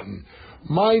growing cotton.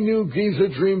 My new Giza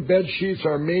Dream bed sheets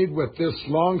are made with this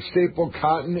long staple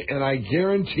cotton, and I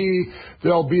guarantee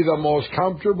they'll be the most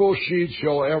comfortable sheets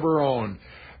you'll ever own.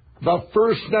 The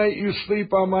first night you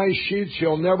sleep on my sheets,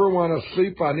 you'll never want to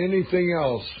sleep on anything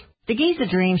else. The Giza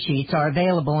Dream Sheets are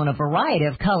available in a variety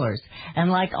of colors, and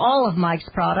like all of Mike's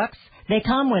products, they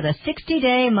come with a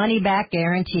 60-day money-back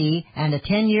guarantee and a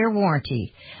 10-year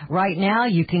warranty. Right now,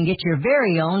 you can get your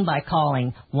very own by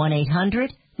calling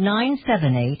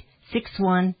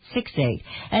 1-800-978-6168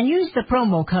 and use the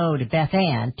promo code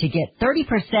BethAnn to get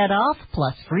 30% off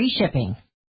plus free shipping.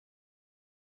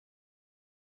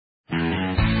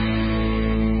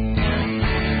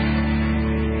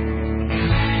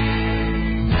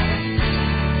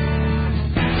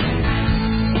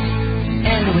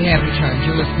 And we have returned.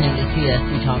 You're listening to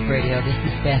CSC Talk Radio. This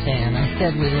is Beth Ann. I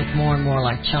said we look more and more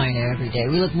like China every day.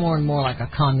 We look more and more like a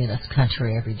communist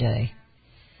country every day.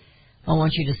 I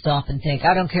want you to stop and think.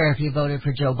 I don't care if you voted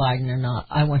for Joe Biden or not.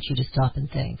 I want you to stop and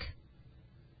think.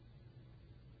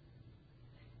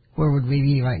 Where would we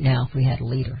be right now if we had a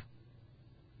leader?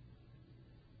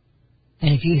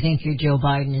 And if you think your Joe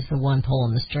Biden is the one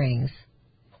pulling the strings,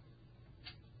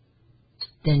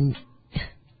 then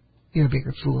you're a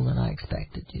bigger fool than I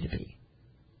expected you to be.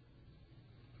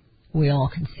 We all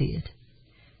can see it.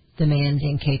 The man's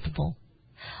incapable.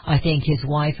 I think his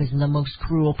wife is the most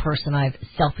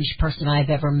selfish person I've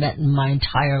ever met in my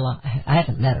entire life. I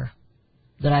haven't met her,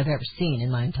 that I've ever seen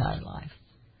in my entire life.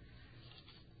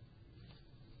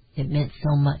 It meant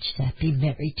so much to be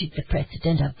married to the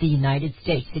President of the United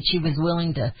States that she was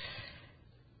willing to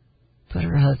put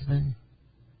her husband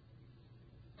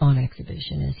on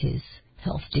exhibition as his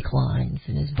health declines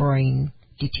and his brain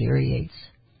deteriorates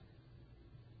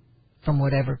from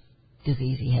whatever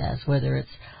disease he has, whether it's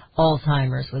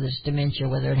Alzheimer's, whether it's dementia,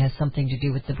 whether it has something to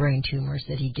do with the brain tumors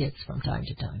that he gets from time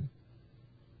to time.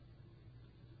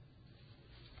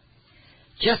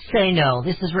 Just Say No.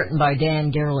 This is written by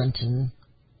Dan Gellerter.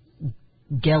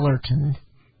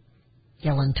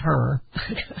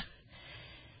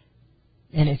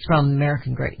 And it's from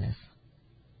American Greatness.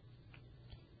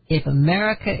 If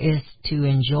America is to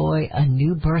enjoy a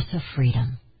new birth of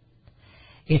freedom,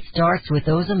 it starts with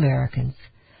those Americans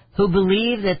who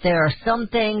believe that there are some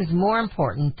things more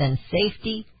important than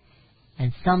safety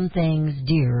and some things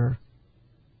dearer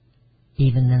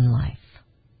even than life.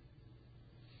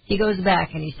 He goes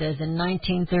back and he says, in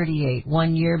 1938,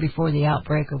 1 year before the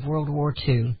outbreak of World War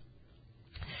II,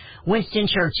 Winston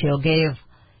Churchill gave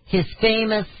his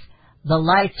famous "The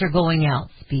Lights Are Going Out"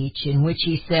 speech, in which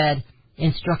he said,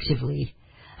 instructively,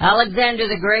 Alexander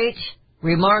the Great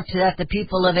remarked that the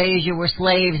people of Asia were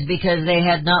slaves because they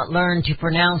had not learned to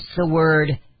pronounce the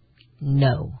word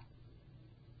no.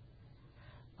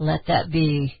 Let that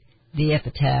be the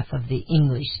epitaph of the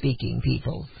English-speaking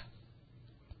peoples.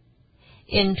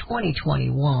 In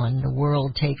 2021, the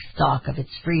world takes stock of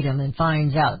its freedom and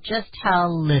finds out just how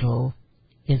little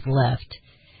is left.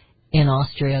 In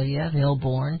Australia,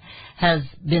 Melbourne has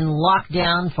been locked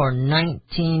down for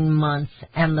 19 months,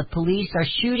 and the police are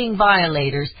shooting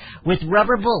violators with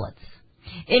rubber bullets.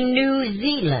 In New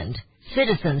Zealand,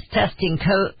 citizens testing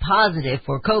positive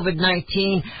for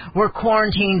COVID-19 were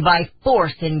quarantined by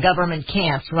force in government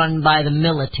camps run by the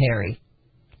military.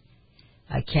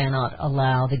 I cannot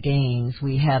allow the gains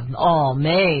we have all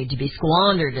made to be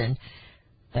squandered and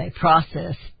by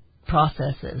processes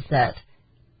that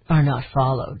are not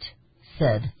followed,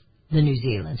 said the New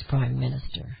Zealand's Prime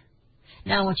Minister.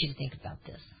 Now I want you to think about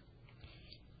this.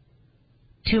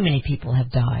 Too many people have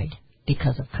died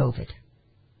because of COVID.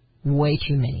 Way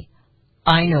too many.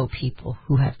 I know people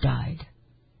who have died.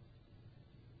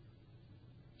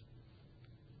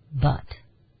 But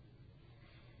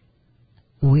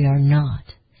we are not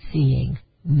seeing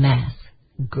mass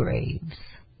graves.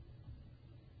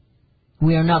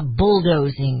 We are not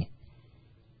bulldozing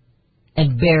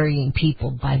and burying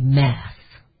people by mass.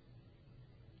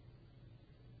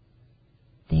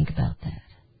 Think about that.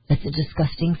 It's a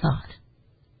disgusting thought.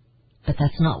 But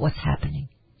that's not what's happening.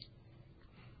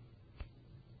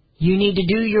 You need to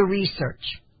do your research.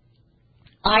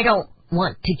 I don't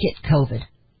want to get COVID.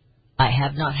 I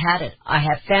have not had it. I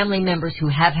have family members who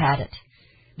have had it.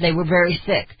 They were very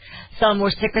sick. Some were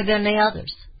sicker than the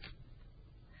others.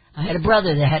 I had a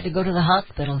brother that had to go to the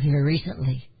hospital here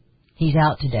recently. He's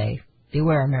out today.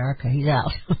 Beware, America. He's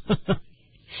out.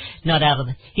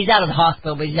 He's out of the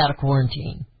hospital, but he's out of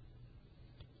quarantine.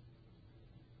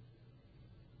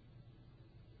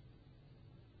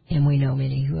 And we know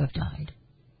many who have died.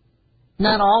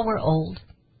 Not all were old,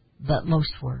 but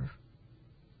most were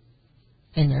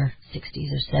in their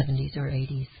 60s or 70s or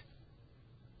 80s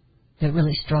that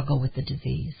really struggle with the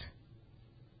disease.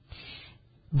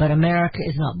 But America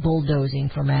is not bulldozing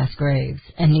for mass graves,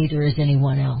 and neither is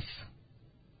anyone else.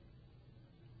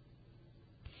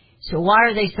 So why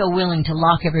are they so willing to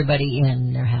lock everybody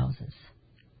in their houses?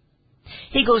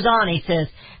 He goes on, he says,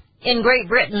 in Great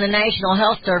Britain, the National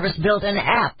Health Service built an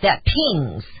app that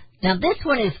pings. Now, this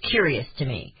one is curious to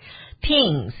me.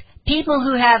 Pings people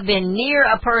who have been near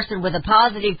a person with a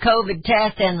positive COVID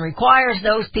test and requires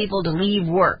those people to leave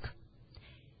work.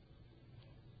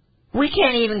 We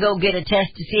can't even go get a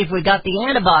test to see if we got the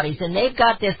antibodies, and they've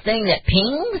got this thing that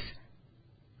pings.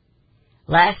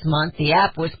 Last month, the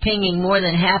app was pinging more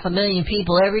than 500,000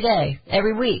 people every day,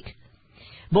 every week.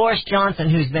 Boris Johnson,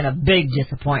 who's been a big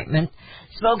disappointment,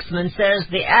 spokesman says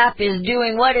the app is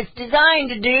doing what it's designed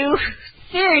to do.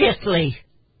 Seriously.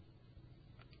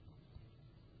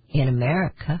 In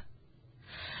America,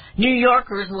 New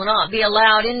Yorkers will not be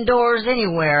allowed indoors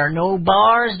anywhere. No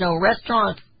bars, no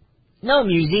restaurants, no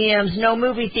museums, no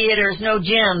movie theaters, no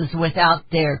gyms without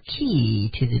their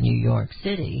key to the New York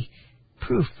City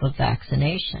proof of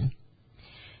vaccination.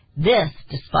 This,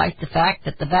 despite the fact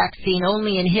that the vaccine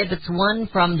only inhibits one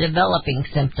from developing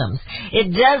symptoms.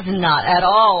 It does not at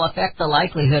all affect the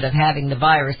likelihood of having the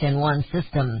virus in one's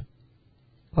system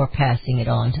or passing it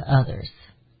on to others.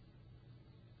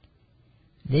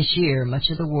 This year, much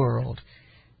of the world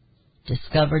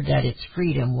discovered that its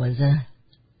freedom was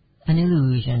an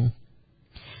illusion.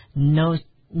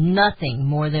 Nothing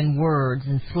more than words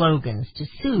and slogans to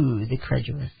soothe the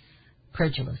credulous,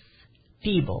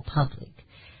 feeble public.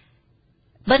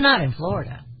 But not in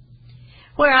Florida,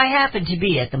 where I happen to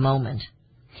be at the moment.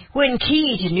 When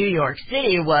Key to New York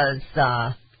City was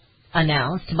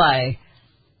announced by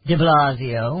de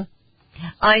Blasio,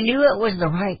 I knew it was the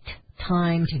right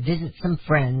time to visit some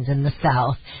friends in the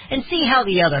South and see how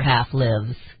the other half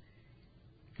lives.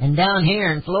 And down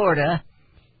here in Florida,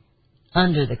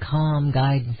 under the calm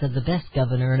guidance of the best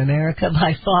governor in America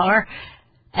by far,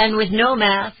 and with no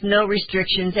masks, no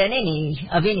restrictions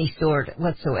of any sort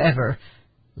whatsoever,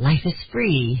 life is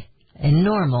free and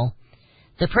normal.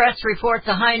 The press reports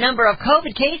a high number of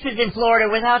COVID cases in Florida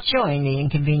without showing the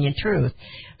inconvenient truth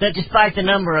that despite the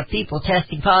number of people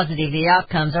testing positive, the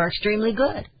outcomes are extremely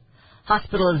good.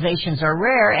 Hospitalizations are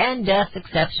rare and deaths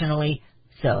exceptionally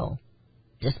so,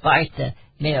 despite the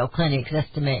Mayo Clinic's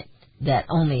estimate that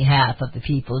only half of the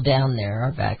people down there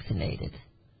are vaccinated.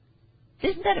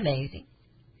 Isn't that amazing?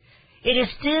 It is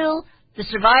still, the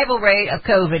survival rate of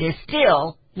COVID is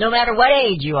still, no matter what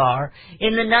age you are,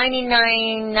 in the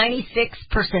 96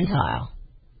 percentile.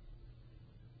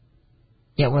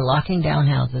 Yet we're locking down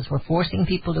houses. We're forcing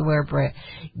people to wear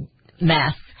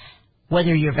masks,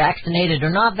 whether you're vaccinated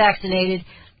or not vaccinated.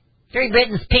 Great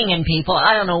Britain's pinging people.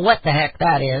 I don't know what the heck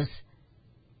that is.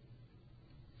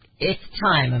 It's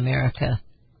time, America.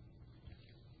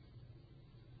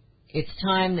 It's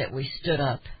time that we stood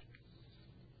up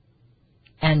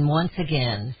and once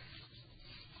again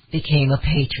became a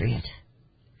patriot.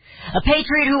 A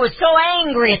patriot who was so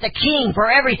angry at the king for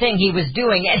everything he was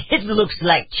doing, and it looks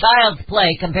like child's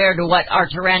play compared to what our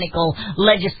tyrannical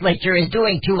legislature is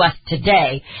doing to us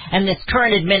today, and this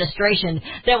current administration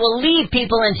that will leave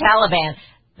people in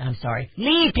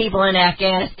leave people in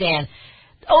Afghanistan,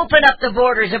 open up the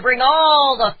borders and bring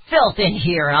all the filth in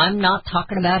here. I'm not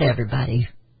talking about everybody.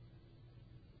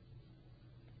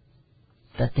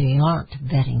 But they aren't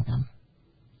vetting them.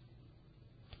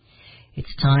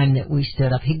 It's time that we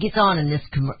stood up. He gets on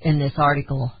in this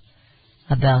article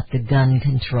about the gun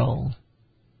control.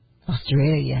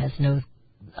 Australian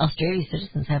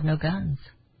citizens have no guns.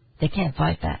 They can't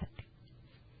fight back.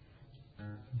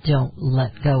 Don't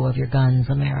let go of your guns,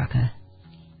 America.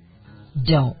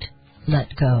 Don't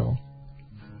let go.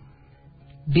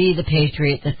 Be the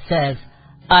patriot that says,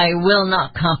 I will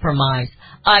not compromise.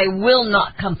 I will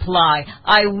not comply.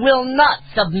 I will not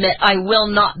submit. I will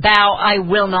not bow. I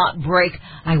will not break.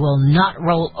 I will not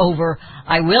roll over.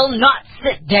 I will not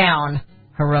sit down,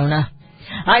 Hirona.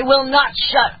 I will not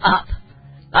shut up.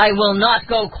 I will not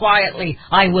go quietly.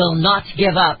 I will not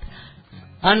give up.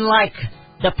 Unlike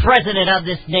the president of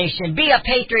this nation, be a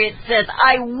patriot that says,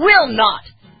 I will not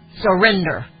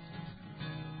surrender.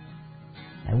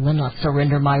 I will not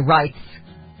surrender my rights.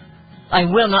 I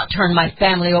will not turn my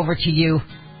family over to you.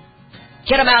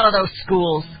 Get them out of those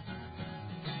schools.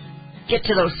 Get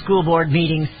to those school board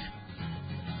meetings.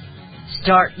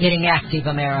 Start getting active,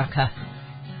 America.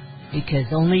 Because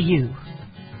only you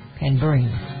can bring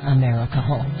America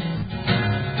home.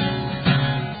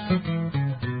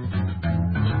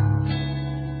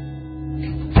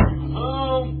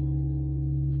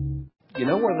 You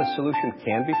know where the solution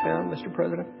can be found, Mr.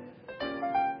 President?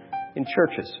 In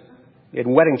churches,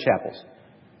 in wedding chapels,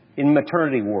 in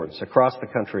maternity wards across the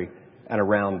country and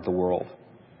around the world.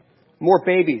 More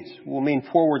babies will mean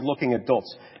forward-looking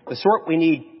adults, the sort we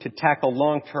need to tackle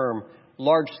long-term,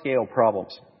 large-scale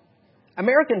problems.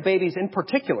 American babies in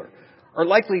particular are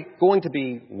likely going to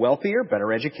be wealthier,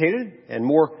 better educated, and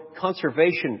more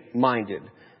conservation-minded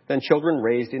than children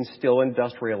raised in still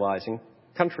industrializing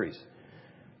countries.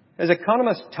 As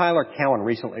economist Tyler Cowen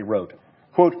recently wrote,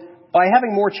 quote, by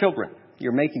having more children,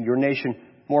 you're making your nation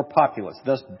more populous,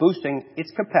 thus boosting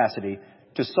its capacity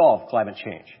to solve climate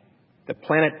change. The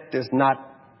planet does not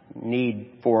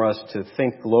need for us to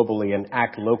think globally and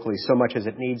act locally so much as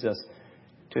it needs us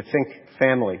to think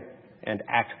family and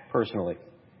act personally.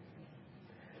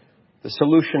 The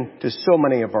solution to so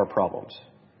many of our problems,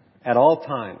 at all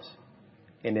times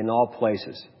and in all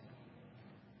places,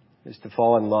 is to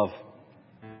fall in love,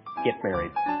 get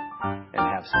married, and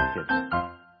have some kids.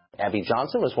 Abby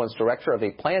Johnson was once director of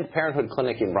a Planned Parenthood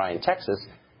clinic in Bryan, Texas.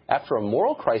 After a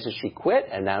moral crisis, she quit,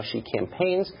 and now she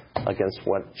campaigns against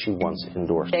what she once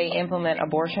endorsed. They implement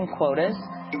abortion quotas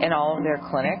in all of their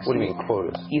clinics. What do you mean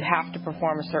quotas? You have to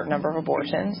perform a certain number of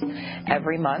abortions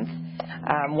every month.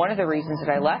 One of the reasons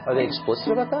that I left... Are they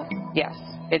explicit about that? Yes.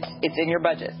 It's in your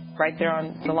budget, right there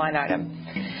on the line item.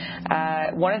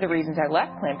 One of the reasons I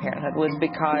left Planned Parenthood was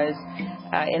because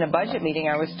in a budget meeting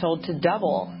I was told to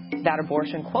double that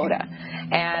abortion quota.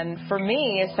 And for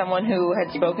me, as someone who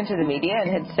had spoken to the media and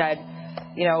had said,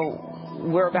 you know,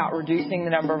 we're about reducing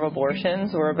the number of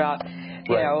abortions, we're about,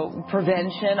 you know,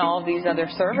 prevention, all of these other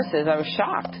services, I was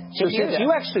shocked. So since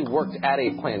you actually worked at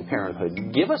a Planned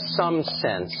Parenthood, give us some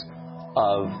sense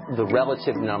of the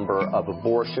relative number of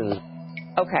abortions.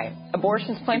 Okay.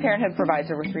 Abortions, Planned Parenthood provides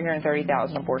over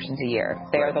 330,000 abortions a year.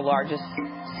 They are the largest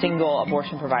single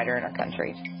abortion provider in our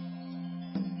country.